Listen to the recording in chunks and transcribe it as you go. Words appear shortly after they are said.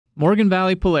Morgan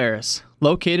Valley Polaris,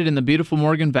 located in the beautiful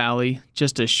Morgan Valley,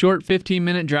 just a short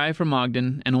 15-minute drive from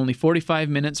Ogden and only 45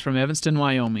 minutes from Evanston,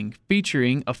 Wyoming,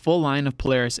 featuring a full line of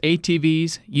Polaris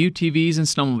ATVs, UTVs, and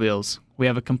snowmobiles. We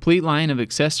have a complete line of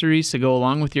accessories to go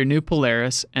along with your new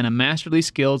Polaris and a masterly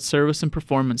skilled service and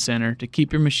performance center to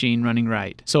keep your machine running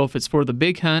right. So if it's for the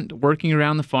big hunt, working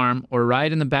around the farm, or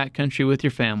ride in the backcountry with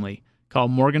your family, call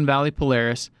Morgan Valley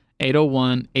Polaris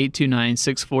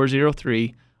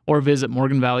 801-829-6403 or visit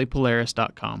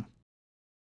morganvalleypolaris.com.